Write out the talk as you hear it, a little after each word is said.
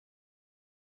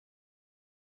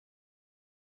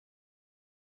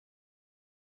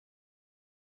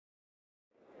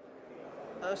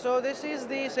So this is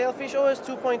the Sailfish OS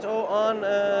 2.0 on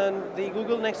the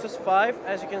Google Nexus 5,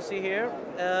 as you can see here,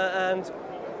 and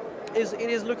it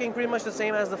is looking pretty much the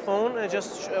same as the phone. I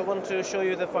just want to show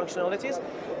you the functionalities.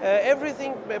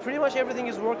 Pretty much everything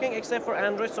is working except for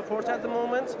Android support at the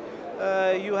moment.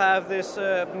 You have this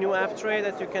new app tray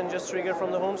that you can just trigger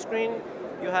from the home screen.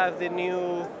 You have the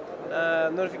new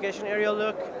notification area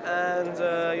look, and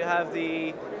you have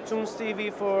the Tunes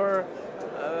TV for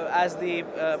as the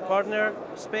partner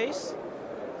space.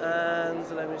 And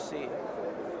let me see.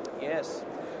 Yes,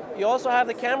 you also have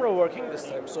the camera working this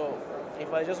time. So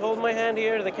if I just hold my hand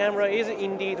here, the camera is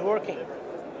indeed working.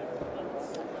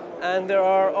 And there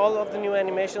are all of the new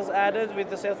animations added with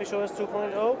the Sailfish OS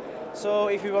 2.0. So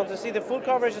if you want to see the full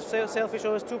coverage of Sailfish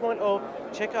OS 2.0,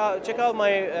 check out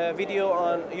my video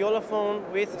on Jolla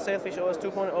phone with Sailfish OS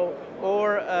 2.0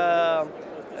 or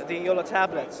the Jolla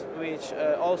tablet, which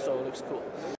also looks cool.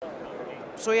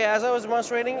 So yeah, as I was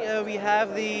demonstrating, we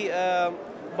have the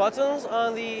buttons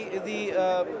on the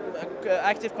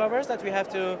active covers that we have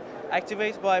to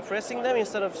activate by pressing them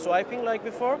instead of swiping like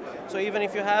before. So even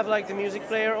if you have like the music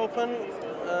player open,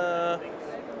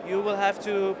 you will have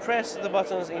to press the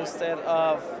buttons instead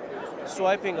of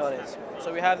swiping on it.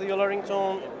 So we have the Jolla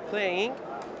ringtone playing,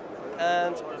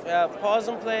 and we have pause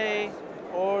and play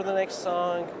or the next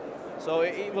song. So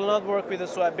it will not work with the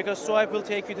swipe, because swipe will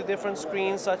take you to different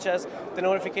screens such as the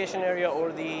notification area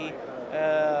or the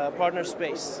partner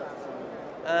space.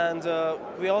 And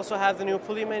we also have the new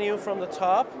pulley menu from the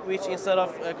top, which instead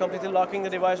of completely locking the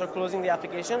device or closing the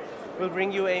application, will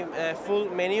bring you a full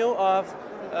menu of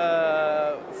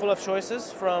full of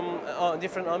choices from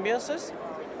different ambiances,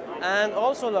 and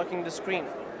also locking the screen.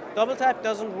 Double tap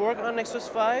doesn't work on Nexus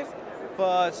 5,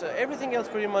 but everything else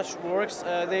pretty much works.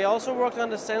 They also worked on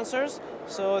the sensors,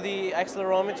 so the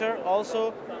accelerometer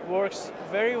also works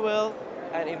very well,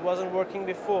 and it wasn't working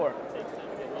before.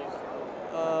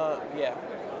 Yeah.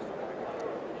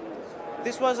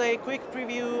 This was a quick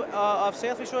preview of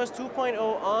Sailfish OS 2.0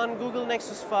 on Google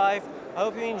Nexus 5. I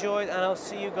hope you enjoyed, and I'll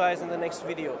see you guys in the next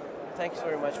video. Thanks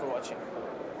very much for watching.